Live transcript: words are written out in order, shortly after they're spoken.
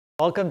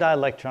Welcome to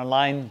Lecture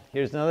Online.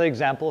 Here's another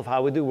example of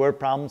how we do word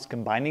problems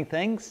combining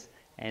things,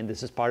 and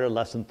this is part of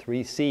lesson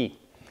 3C.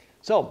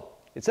 So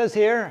it says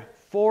here,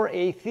 for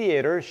a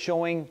theater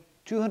showing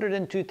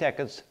 202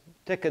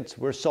 tickets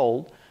were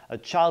sold. A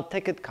child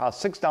ticket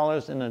cost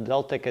 $6 and an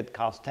adult ticket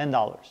cost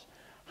 $10.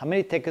 How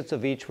many tickets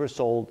of each were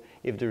sold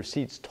if the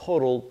receipts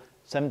totaled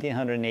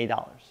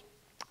 $1,708?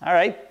 All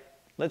right,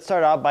 let's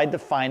start out by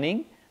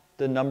defining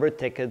the number of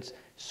tickets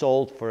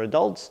sold for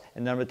adults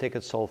and the number of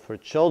tickets sold for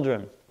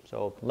children.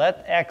 So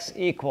let X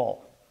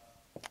equal,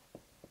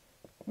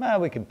 well,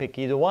 we can pick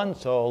either one.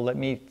 So let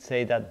me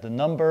say that the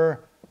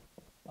number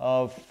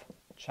of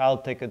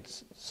child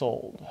tickets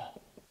sold.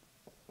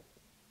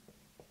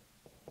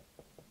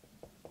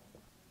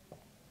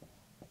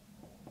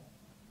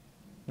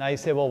 Now you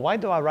say, well, why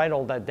do I write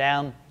all that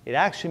down? It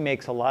actually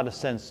makes a lot of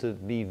sense to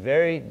be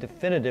very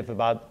definitive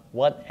about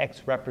what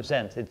X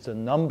represents. It's the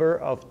number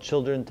of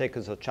children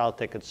tickets or child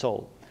tickets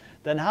sold.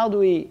 Then how do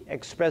we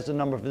express the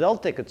number of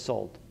adult tickets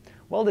sold?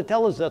 Well, they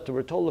tell us that there were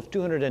a total of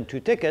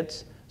 202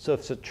 tickets, so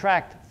if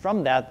subtract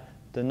from that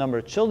the number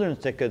of children's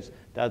tickets,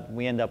 that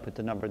we end up with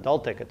the number of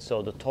adult tickets.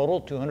 So the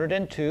total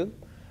 202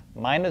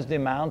 minus the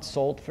amount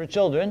sold for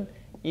children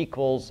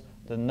equals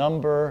the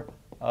number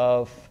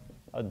of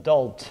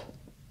adult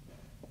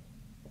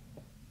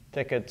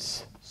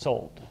tickets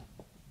sold.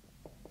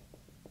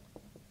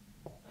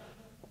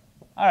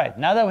 All right,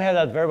 now that we have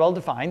that very well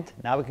defined,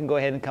 now we can go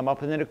ahead and come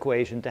up with an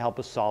equation to help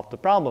us solve the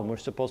problem. We're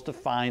supposed to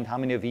find how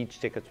many of each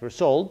tickets were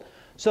sold.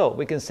 So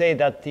we can say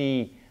that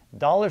the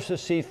dollars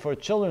received for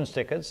children's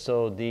tickets,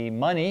 so the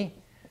money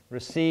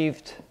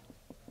received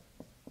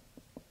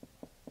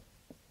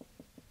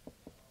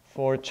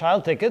for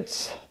child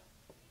tickets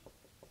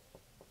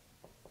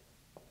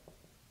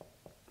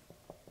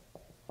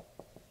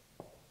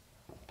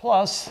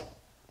plus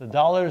the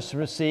dollars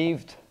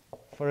received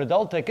for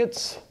adult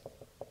tickets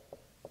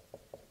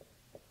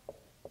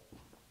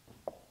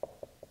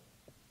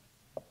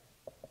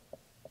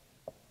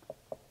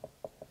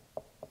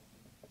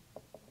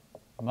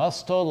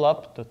must total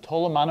up the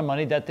total amount of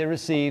money that they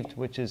received,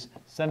 which is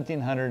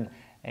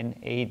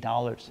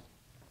 $1,708.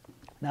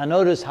 Now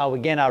notice how,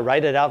 again, I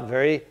write it out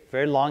very,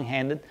 very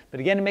long-handed, but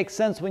again, it makes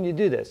sense when you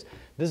do this.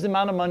 This is the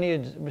amount of money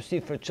you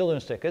received for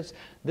children's tickets.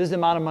 This is the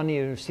amount of money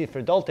you received for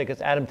adult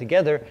tickets. Add them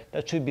together,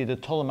 that should be the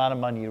total amount of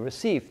money you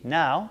received.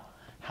 Now,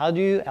 how do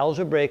you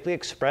algebraically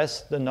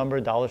express the number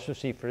of dollars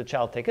received for the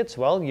child tickets?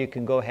 Well, you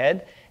can go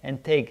ahead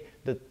and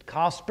take the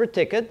cost per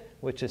ticket,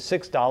 which is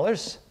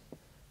 $6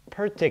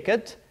 per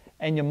ticket,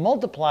 and you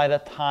multiply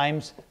that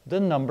times the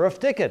number of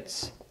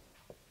tickets.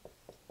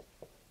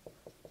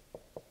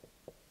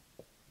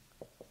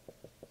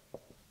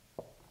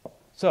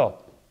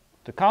 So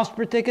the cost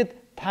per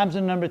ticket times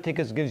the number of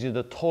tickets gives you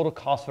the total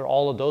cost for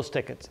all of those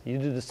tickets. You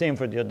do the same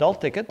for the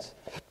adult tickets.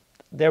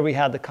 There we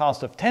had the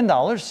cost of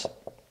 $10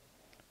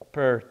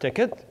 per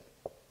ticket,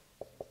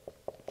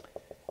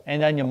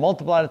 and then you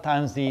multiply it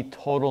times the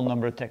total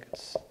number of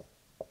tickets.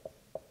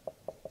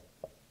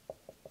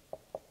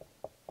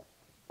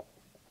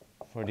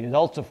 For the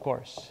adults, of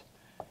course.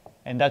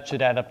 And that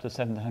should add up to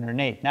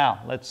 708.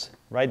 Now, let's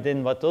write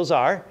in what those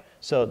are.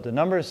 So the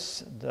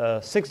numbers, the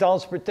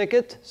 $6 per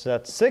ticket, so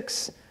that's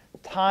 6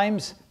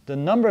 times the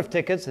number of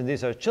tickets, and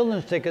these are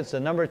children's tickets, the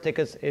number of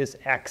tickets is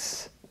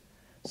X.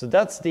 So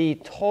that's the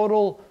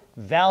total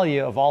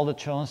value of all the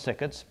children's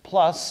tickets,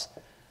 plus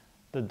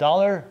the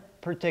dollar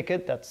per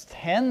ticket, that's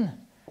 10,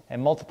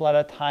 and multiply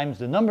that times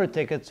the number of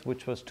tickets,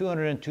 which was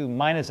 202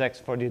 minus X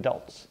for the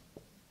adults.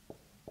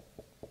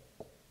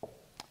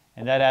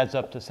 And that adds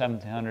up to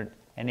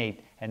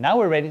 1,708. And now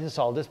we're ready to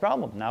solve this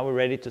problem. Now we're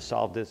ready to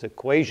solve this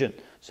equation.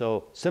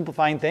 So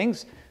simplifying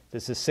things,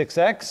 this is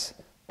 6x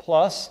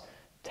plus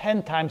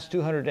 10 times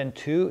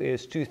 202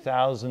 is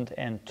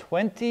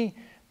 2,020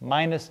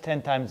 minus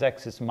 10 times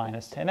x is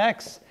minus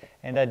 10x,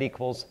 and that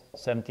equals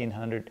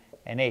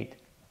 1,708.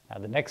 Now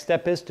the next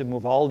step is to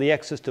move all the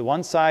x's to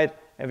one side,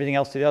 everything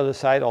else to the other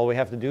side. All we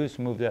have to do is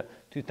move the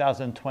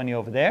 2,020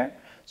 over there.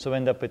 So we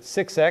end up with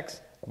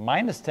 6x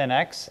minus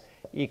 10x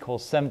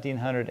equals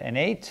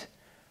 1,708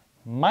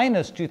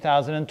 minus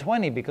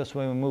 2,020, because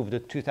when we move the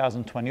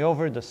 2,020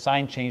 over, the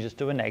sign changes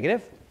to a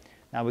negative.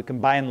 Now we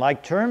combine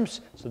like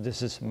terms, so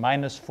this is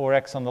minus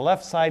 4x on the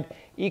left side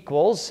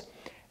equals,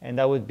 and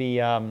that would be,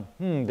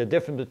 the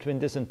difference between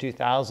this and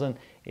 2,000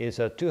 is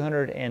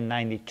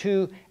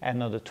 292, and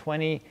another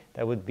 20,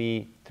 that would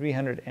be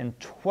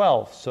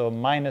 312, so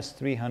minus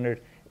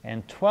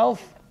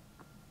 312.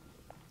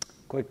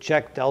 Quick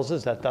check tells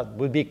us that that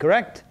would be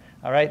correct.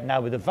 All right, now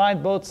we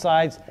divide both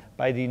sides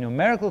by the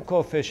numerical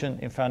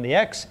coefficient in front of the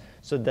x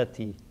so that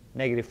the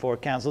negative 4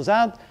 cancels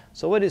out.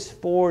 So what is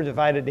 4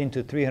 divided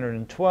into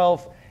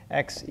 312?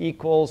 X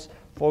equals,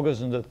 4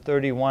 goes into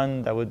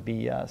 31, that would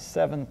be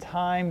 7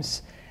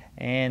 times,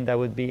 and that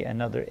would be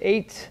another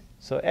 8.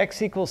 So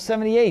x equals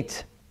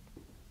 78.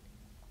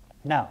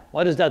 Now,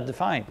 what does that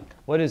define?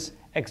 What is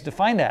x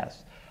defined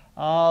as?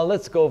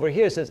 Let's go over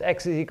here. It says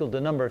x is equal to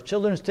the number of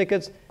children's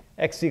tickets.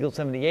 X equals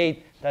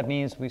 78. That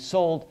means we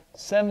sold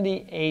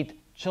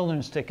 78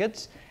 children's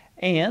tickets.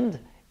 And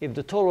if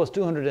the total is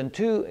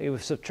 202, if we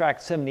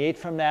subtract 78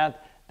 from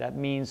that, that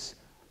means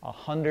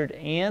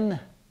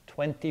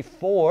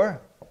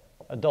 124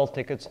 adult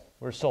tickets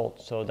were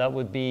sold. So that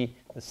would be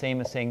the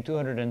same as saying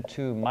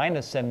 202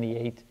 minus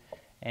 78,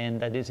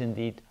 and that is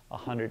indeed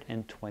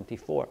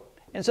 124.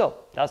 And so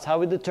that's how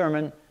we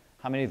determine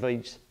how many of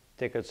these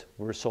tickets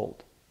were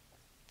sold.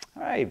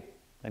 All right,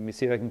 let me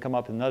see if I can come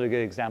up with another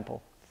good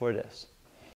example for this.